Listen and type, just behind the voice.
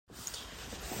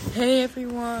Hey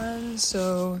everyone,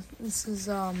 so this is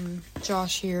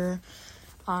Josh here.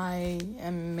 I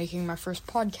am making my first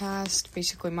podcast.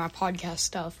 Basically my podcast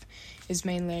stuff is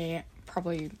mainly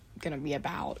probably gonna be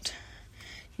about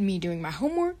me doing my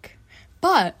homework,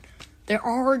 but there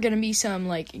are gonna be some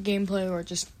like gameplay or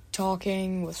just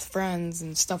talking with friends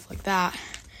and stuff like that.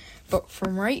 But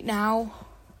from right now,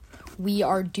 we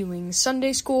are doing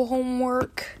Sunday school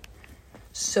homework.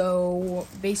 So,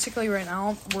 basically right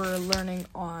now, we're learning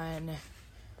on...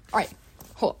 Alright,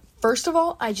 hold on. First of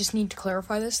all, I just need to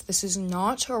clarify this. This is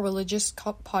not a religious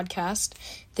podcast.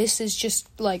 This is just,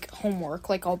 like, homework.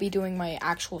 Like, I'll be doing my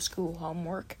actual school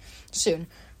homework soon.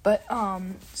 But,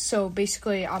 so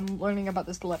basically, I'm learning about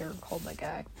this letter called, like,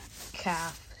 a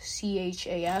CAF.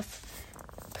 C-H-A-F.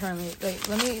 Apparently, wait,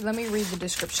 let me read the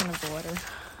description of the letter.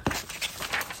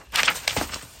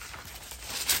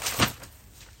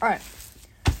 Alright.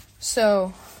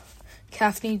 So,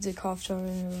 calf needs a cough drop.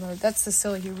 That's the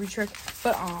silly Hebrew trick.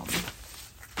 But,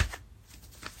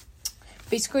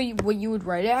 basically what you would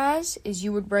write it as is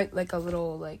you would write, like, a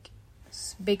little, like,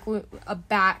 a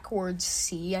backwards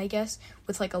C, I guess,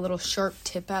 with, like, a little sharp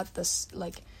tip at the,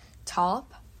 like,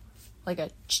 top. Like a,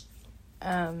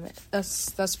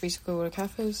 that's basically what a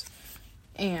calf is.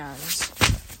 And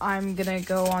I'm gonna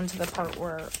go on to the part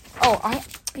where,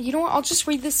 you know what, I'll just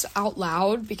read this out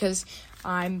loud because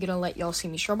I'm gonna let y'all see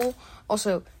me struggle.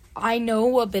 Also, I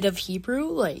know a bit of Hebrew,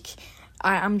 like,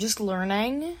 I'm just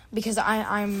learning, because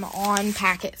I'm on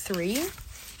packet 3.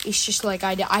 It's just, like,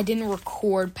 I didn't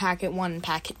record packet 1 and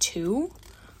packet 2.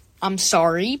 I'm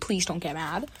sorry, please don't get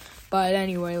mad. But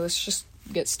anyway, let's just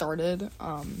get started.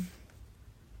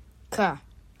 Cut.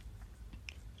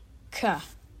 Kata.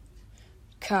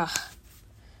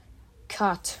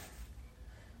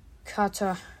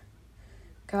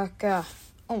 Kaka.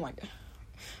 Oh my god.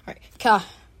 Alright. Kata.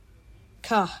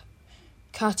 Kakat.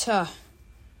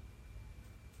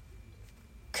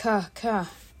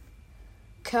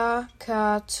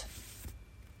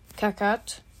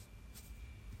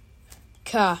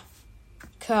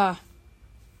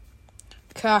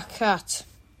 Kakat.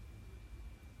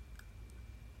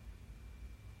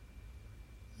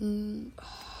 Come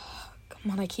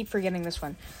on, I keep forgetting this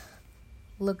one.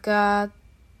 Luka.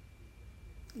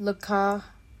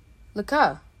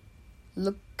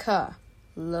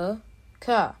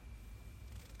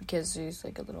 Because he's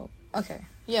like a little... Okay,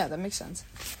 yeah, that makes sense.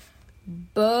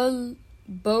 Baraka,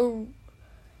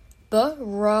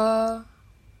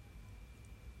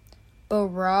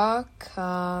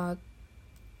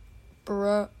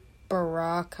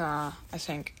 I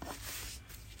think.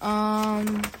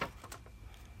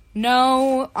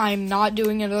 No, I'm not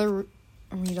doing another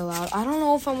read aloud. I don't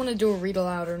know if I want to do a read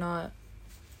aloud or not.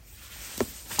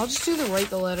 I'll just do write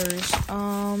the letters.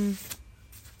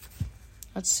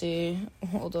 Let's see.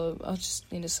 Hold up. I just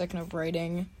need a second of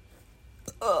writing.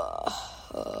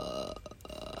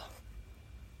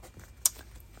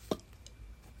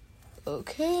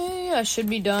 Okay, I should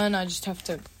be done. I just have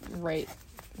to write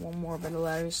one more bit of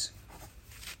letters.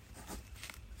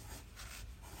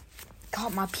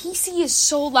 God, my PC is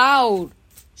so loud.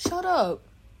 Shut up.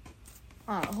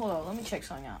 Alright, hold on. Let me check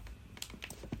something out.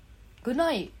 Good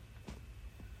night.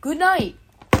 Good night.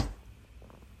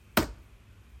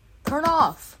 Turn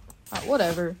off. Alright,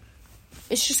 whatever.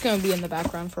 It's just gonna be in the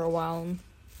background for a while.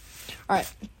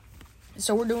 Alright.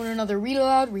 So we're doing another read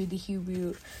aloud. Read the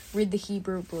Hebrew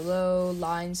below.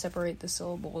 Line separate the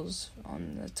syllables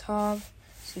on the top.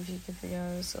 See if you can figure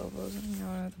out the syllables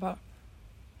at the bottom.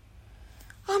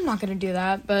 I'm not gonna do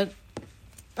that, but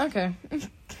okay.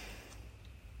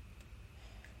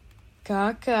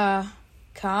 Kaka.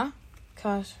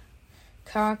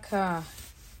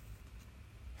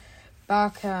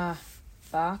 Baka.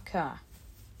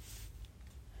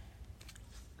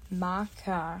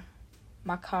 Makar.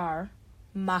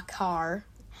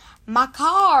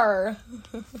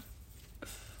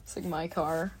 It's like my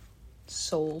car.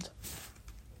 Sold.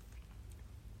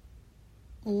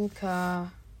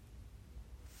 Ulka.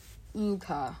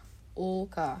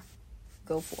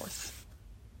 Go forth.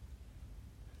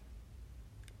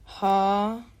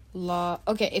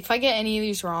 Okay, if I get any of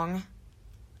these wrong,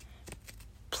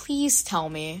 please tell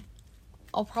me.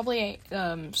 I'll probably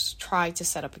try to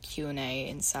set up a Q&A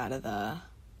inside of the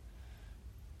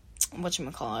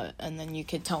whatchamacallit, and then you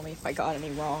could tell me if I got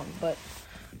any wrong. But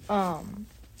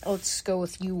let's go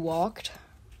with you walked.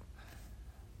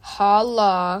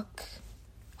 Halak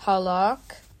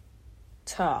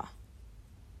ta.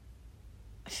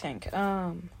 I think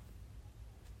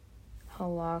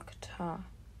halakta.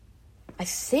 I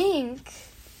think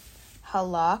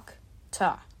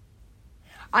halakta.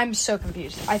 I'm so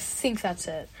confused. I think that's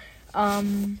it.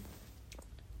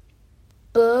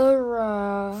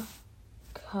 Baraka.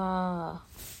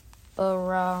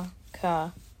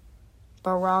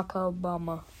 Barack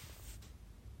Obama.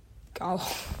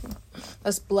 Oh,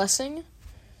 that's blessing.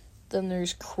 Then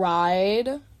there's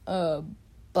cried.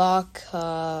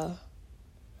 Baka.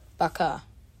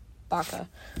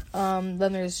 Then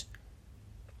there's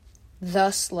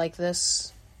thus, like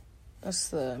this. That's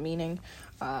the meaning.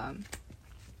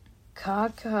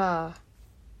 Kaka.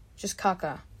 Just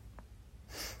kaka.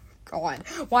 God.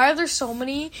 Why are there so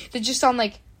many that just sound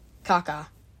like kaka?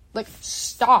 Like,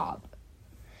 stop.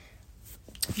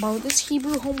 Bro, this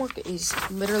Hebrew homework is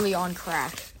literally on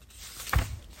crack.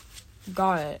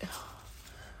 Got it.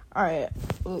 Alright,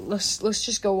 let's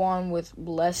just go on with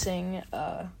blessing.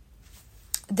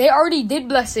 They already did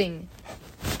blessing.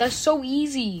 That's so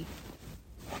easy.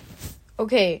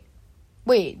 Okay,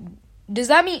 wait, does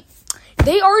that mean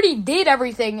they already did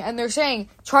everything and they're saying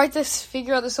try to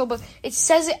figure out the syllables? It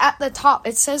says it at the top.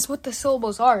 It says what the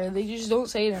syllables are. They just don't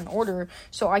say it in order,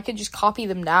 so I could just copy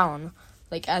them down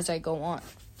like as I go on.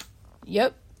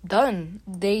 Yep, done.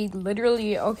 They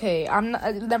literally, okay, I'm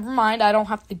not, never mind, I don't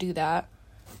have to do that.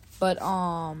 But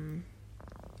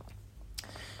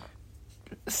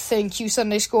thank you,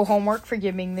 Sunday school homework, for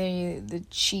giving the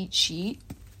cheat sheet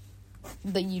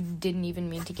that you didn't even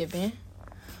mean to give me.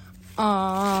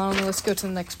 Let's go to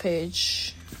the next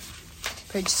page.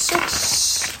 Page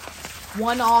 6.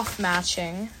 One-off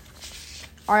matching.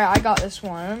 Alright, I got this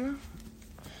one.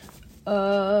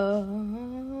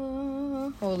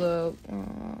 Hold up.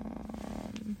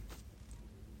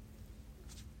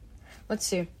 Let's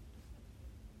see.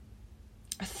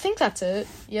 I think that's it.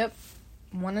 Yep.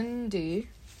 1 and D.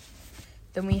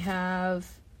 Then we have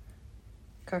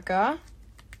Kaka.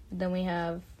 Then we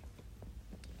have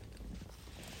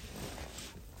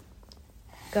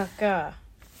Kaka.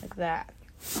 Like that.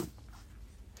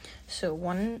 So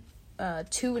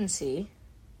 2 and C.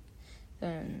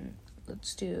 Then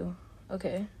let's do,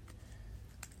 okay.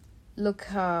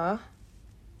 Laka.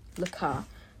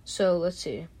 So let's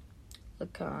see.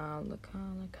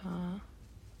 Laka.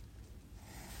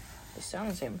 They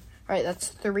sound the same. Alright, that's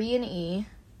 3 and E.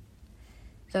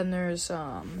 Then there's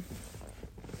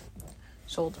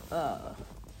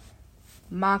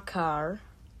Makar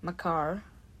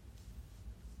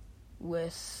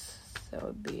with, that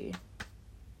would be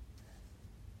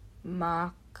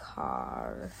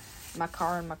Makar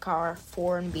and Makar,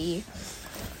 4 and B.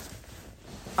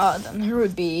 Then there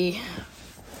would be,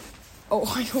 oh,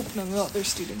 I hope none of the other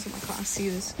students in my class see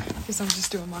this, because I'm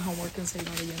just doing my homework and saying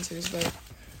all the answers, but,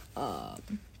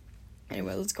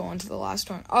 anyway, let's go on to the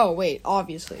last one. Oh, wait,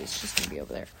 obviously, it's just gonna be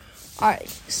over there. Alright,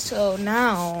 so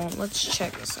now, let's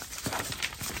check this out.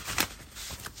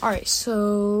 Alright,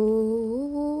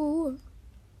 so,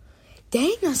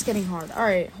 dang, that's getting hard.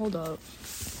 Alright, hold up.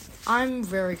 I'm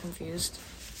very confused.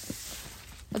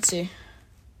 Let's see.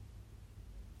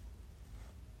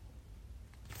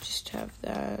 Just have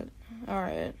that.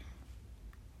 Alright.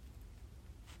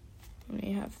 Let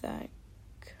me have that.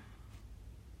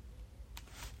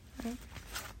 Okay.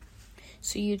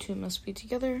 So you two must be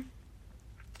together.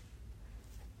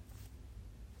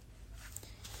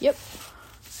 Yep.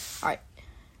 Alright.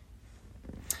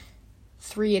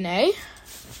 3 and A.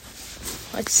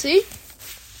 Let's see.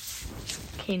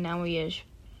 Okay, now we is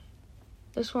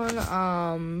this one.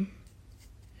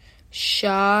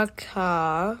 Shakak.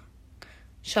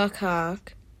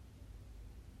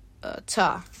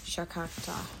 Ta.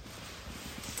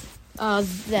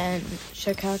 Then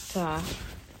Shakakta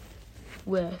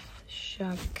with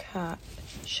Shakakta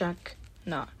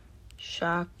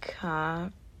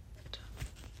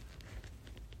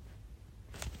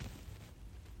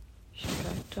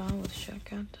with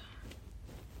Shakakta.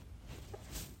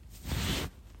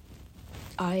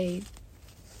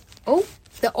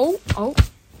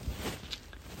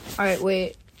 Alright,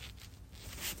 wait.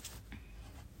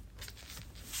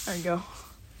 There we go.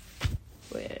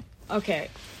 Wait. Okay.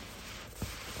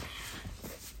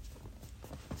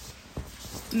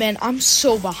 Man, I'm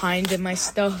so behind in my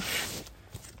stuff.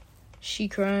 She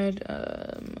cried.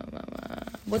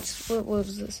 What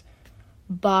was this?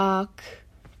 Bakta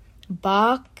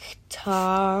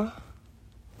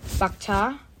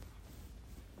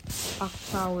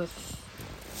with,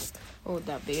 what would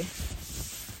that be?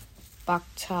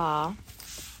 Bakta.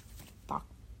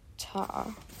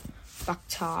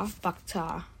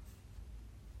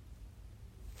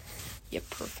 Yep,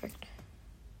 perfect.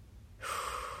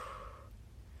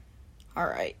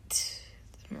 Alright.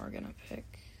 Then we're gonna pick.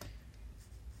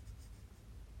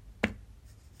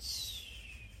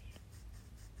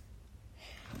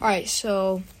 Alright,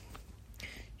 so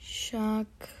Shakta.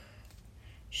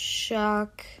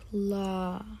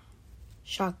 Shakla.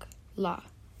 Shakla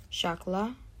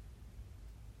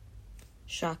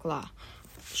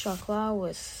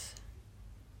with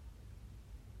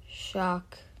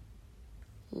Shakla.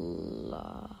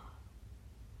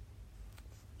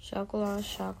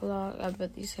 I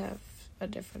bet these have a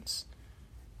difference.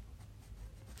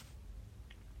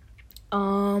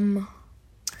 Man,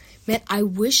 I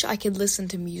wish I could listen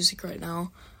to music right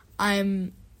now.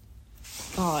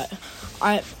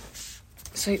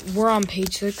 So we're on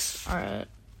page 6. Alright.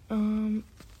 I'm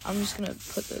just gonna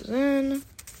put this in.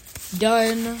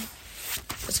 Done.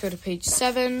 Let's go to page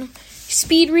 7.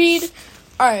 Speed read.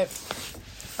 Alright,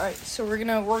 so we're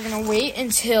gonna wait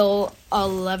until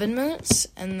 11 minutes,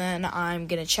 and then I'm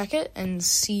gonna check it and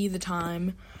see the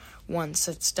time once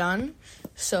it's done.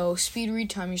 So, speed read,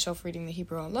 time yourself reading the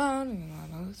Hebrew out loud.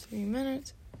 3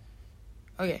 minutes.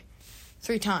 Okay,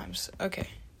 3 times. Okay.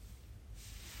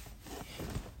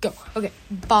 Go. Okay.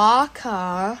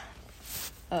 Baka,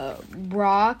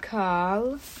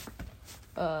 Rakal,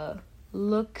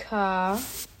 Luka,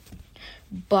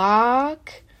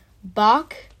 Bakta,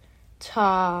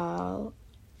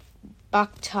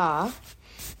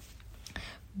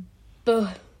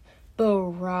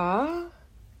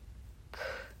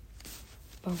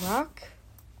 Barak,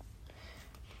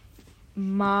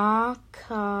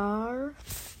 Makar,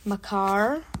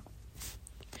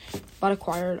 but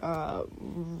acquired,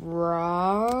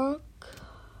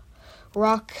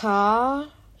 Rakash,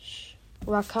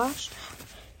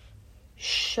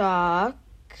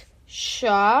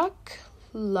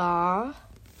 Shakla,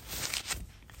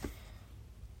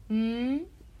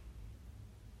 Mkal.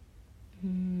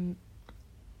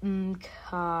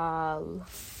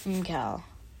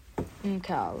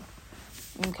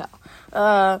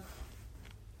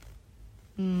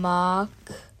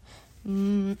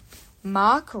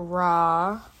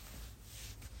 Makra,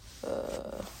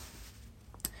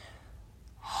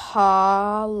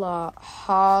 Halakta,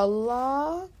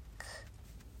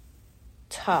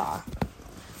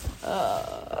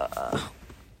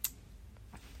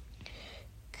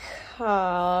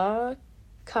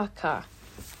 Kaka,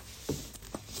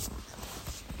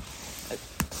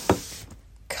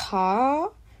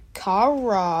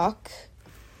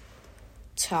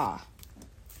 Karakta,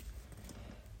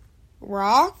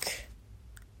 Rock,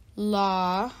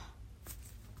 La,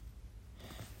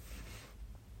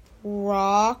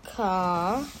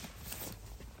 Raka,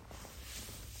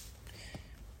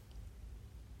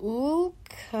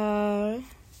 Uka,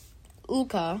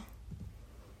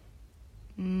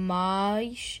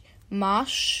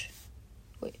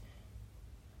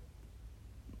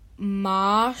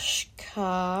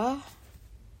 Mashka,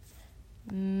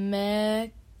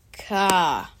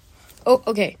 Mecca. Oh,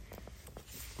 okay.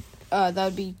 That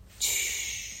would be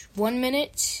 1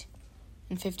 minute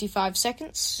and 55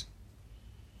 seconds.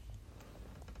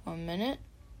 1 minute.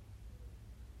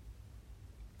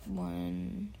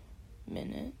 1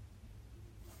 minute.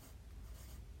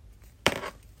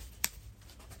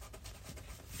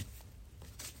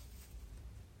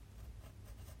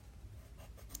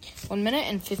 One minute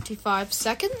and 55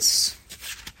 seconds.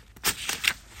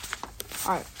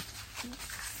 Alright.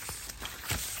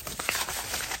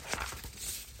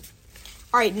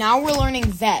 Alright, now we're learning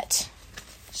vet.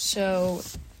 So,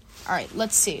 alright,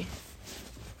 let's see.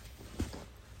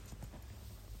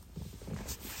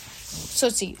 So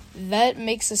let's see. Vet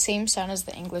makes the same sound as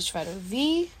the English letter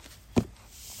V.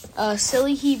 A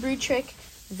silly Hebrew trick.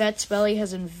 Vet's belly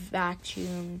has been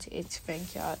vacuumed its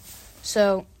bank yacht.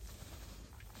 So,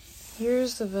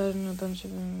 here's the vet and a bunch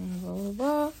of blah, blah,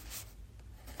 blah.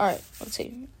 Alright, let's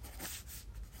see.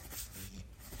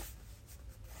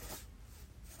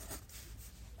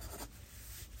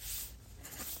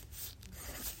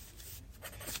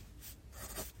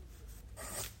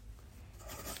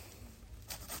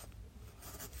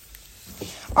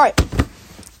 Alright,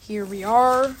 here we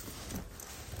are.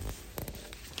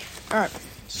 Alright,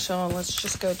 so let's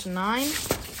just go to 9.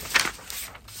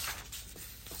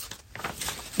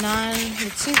 9,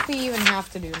 let's see if we even have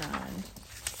to do 9.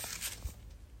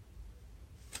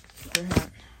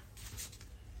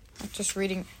 I'm just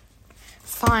reading.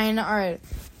 Fine, alright.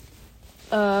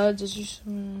 Did you...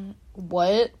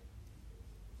 What?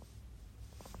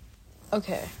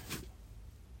 Okay.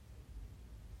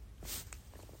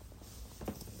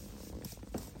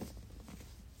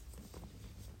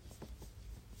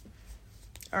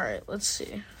 Alright, let's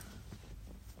see.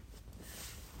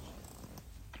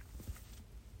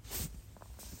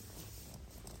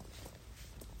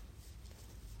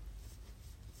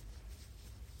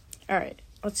 Alright,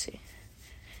 let's see.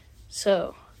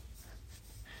 So,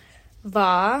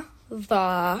 va,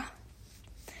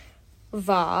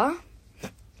 va,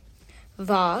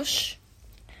 vash,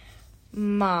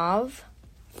 mav,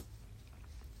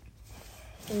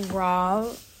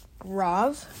 rav,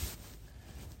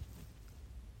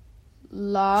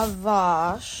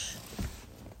 lavash,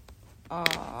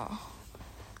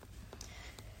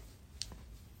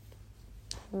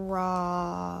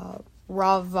 rava,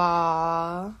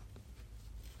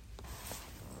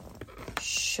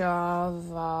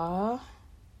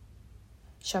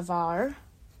 shavar,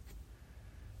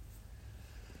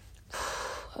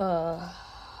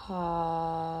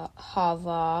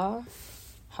 hava,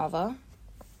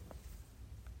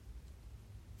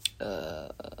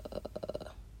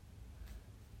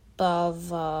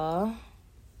 bava,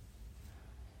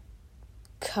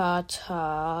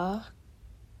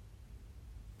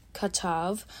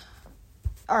 katav.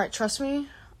 Alright, trust me,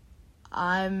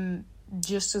 I'm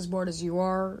just as bored as you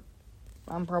are.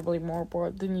 I'm probably more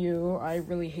bored than you. I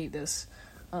really hate this.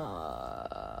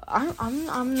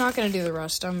 I'm not gonna do the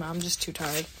rest. I'm just too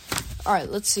tired. Alright,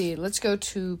 let's see. Let's go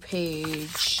to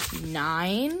page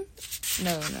 9.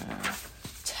 No.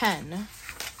 10.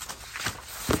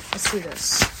 Let's see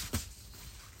this.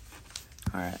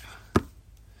 Alright.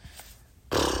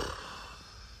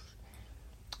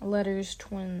 Letters,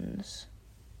 twins.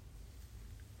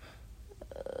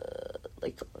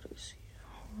 Like the letters.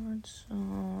 Hard,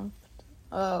 soft.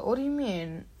 What do you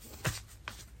mean?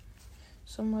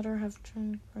 Some letter have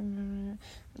turned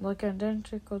like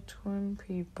identical twin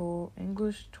people.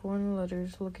 English twin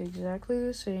letters look exactly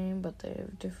the same, but they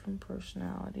have different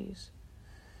personalities.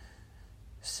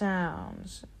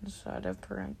 Sounds inside of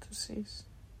parentheses.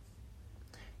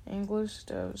 English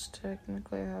does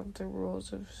technically have the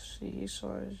rules of C/G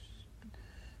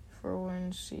for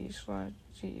when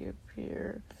C/G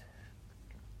appear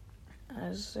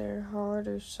as their hard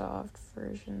or soft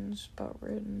versions, but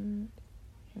written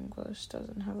English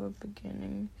doesn't give a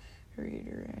beginning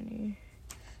reader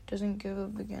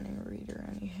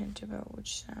any hint about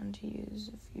which sound to use.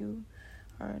 If you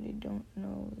already don't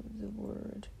know the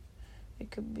word, it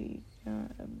could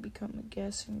become a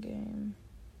guessing game.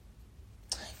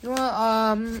 You know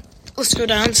what, let's go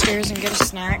downstairs and get a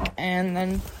snack, and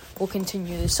then we'll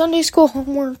continue the Sunday school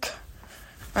homework.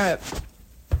 Alright,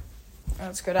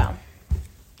 let's go down.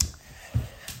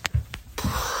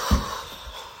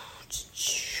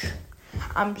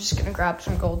 I'm just gonna grab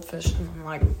some goldfish and then,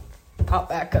 like, pop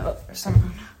back up or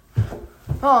something.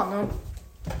 Oh,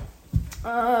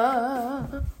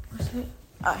 no. Where's it?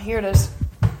 Here it is.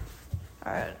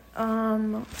 Alright,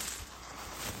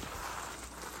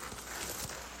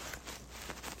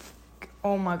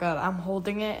 oh my god, I'm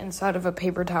holding it inside of a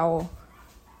paper towel.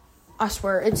 I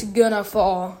swear, it's gonna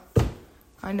fall.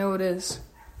 I know it is.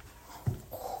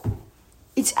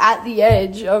 It's at the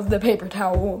edge of the paper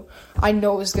towel. I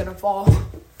know it's gonna fall.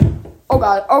 Oh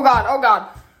god.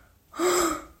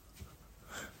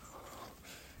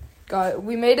 God,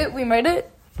 we made it.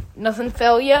 Nothing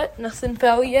fell yet.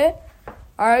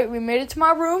 Alright, we made it to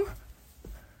my room.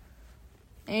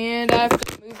 And I have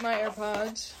to move my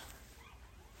AirPods.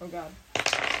 Oh god.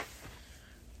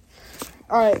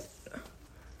 Alright.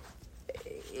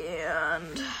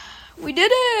 And we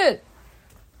did it!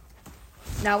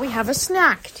 Now we have a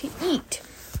snack to eat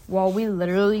while we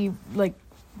literally,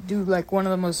 do, one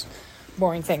of the most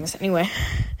boring things. Anyway,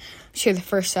 share the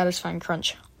first satisfying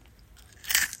crunch.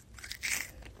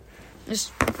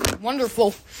 It's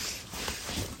wonderful.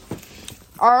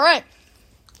 Alright.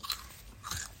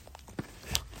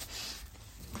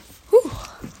 Whew.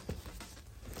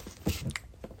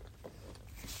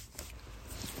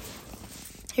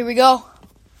 Here we go.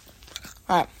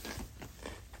 Alright.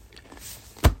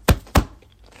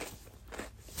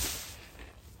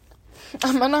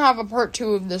 I'm gonna have a part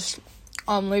 2 of this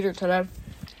later today.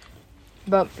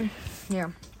 But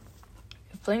yeah.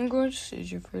 If English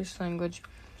is your first language,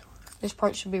 this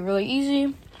part should be really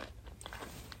easy.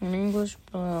 In English,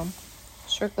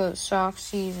 circle the soft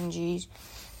C's and G's.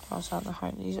 Cross out the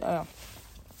hard G's.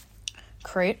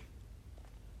 Crate.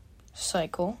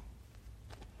 Cycle.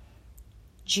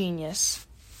 Genius.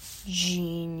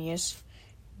 Genius.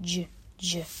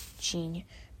 Genius.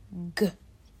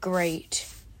 Great.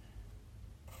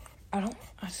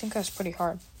 I think that's pretty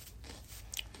hard.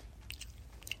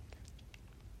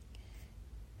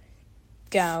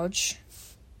 Gouge.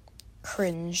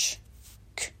 Cringe.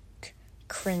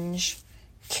 Cringe.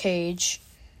 Cage.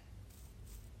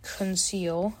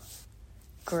 Conceal.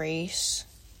 Grace.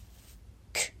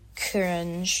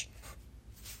 Cringe.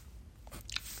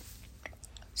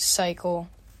 Cycle.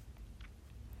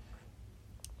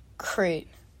 Crate.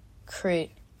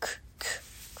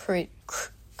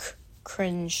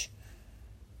 Cringe.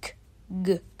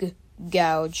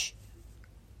 Gouge.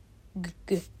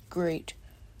 Great.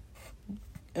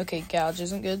 Okay, gouge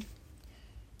isn't good.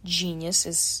 Genius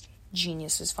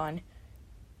is fine.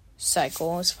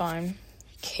 Cycle is fine.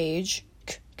 Cage.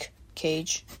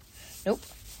 Cage. Nope.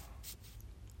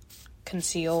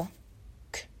 Conceal.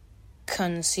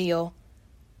 Conceal.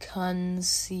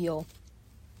 Conceal.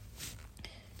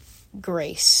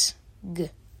 Grace.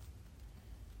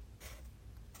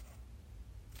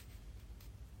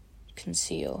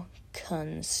 Conceal.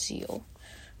 Conceal.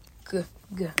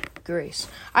 Grace.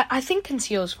 I think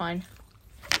conceal is fine.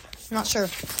 I'm not sure.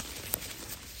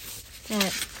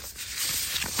 Alright.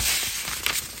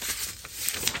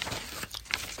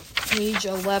 Page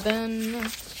 11.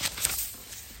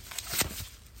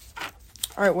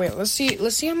 Alright, wait, let's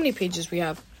see how many pages we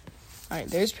have. Alright,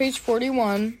 there's page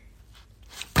 41.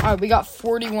 Alright, we got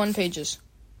 41 pages.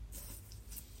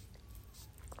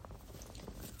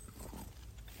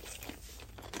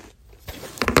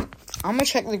 I'm gonna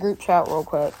check the group chat real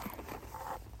quick.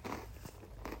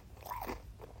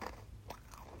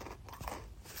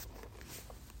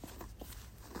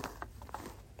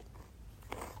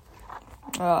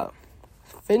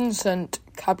 Vincent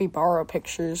capybara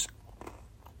pictures.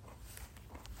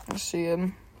 Let's see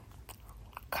him.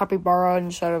 Capybara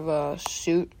inside of a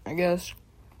suit, I guess.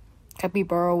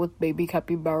 Capybara with baby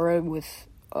capybara with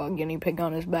a guinea pig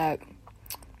on his back.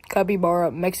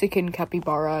 Capybara, Mexican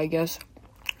capybara, I guess.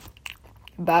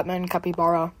 Batman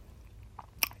capybara.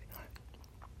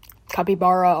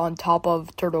 Capybara on top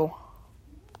of turtle.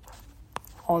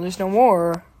 Oh, there's no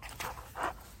more.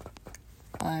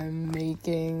 I'm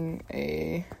making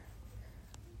a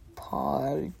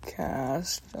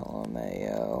podcast,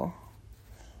 LMAO.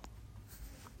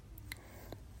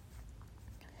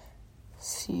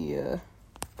 See ya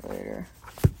later.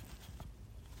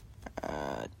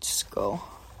 Just go.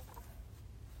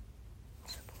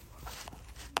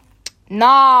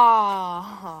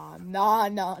 Nah.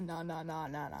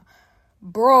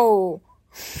 Bro.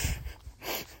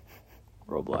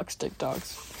 Roblox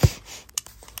TikToks.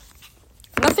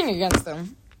 Nothing against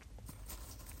them.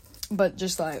 But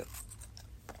just like...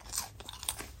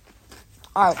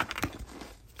 Alright.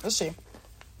 Let's see.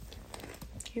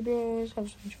 Keyboards have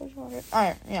some choice on it.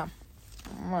 Alright, yeah.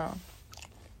 Well.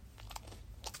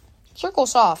 Circle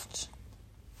soft.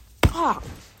 Ah.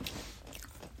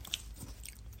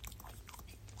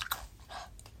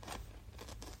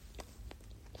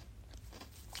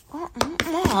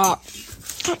 God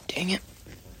dang it.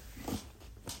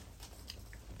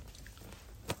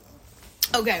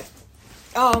 Okay.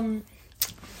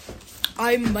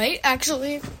 I might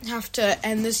actually have to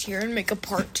end this here and make a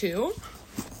part 2.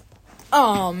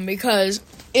 Because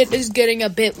it is getting a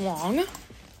bit long.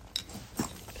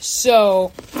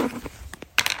 So,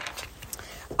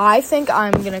 I think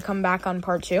I'm gonna come back on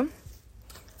part 2.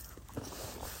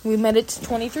 We made it to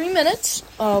 23 minutes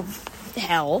of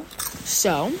hell.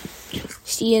 So,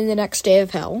 see you in the next day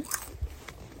of hell.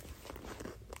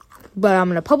 But I'm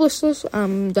gonna publish this.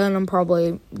 Then I'm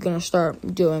probably gonna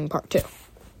start doing part 2.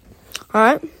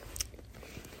 Alright?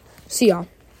 See y'all.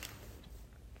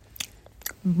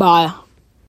 Bye.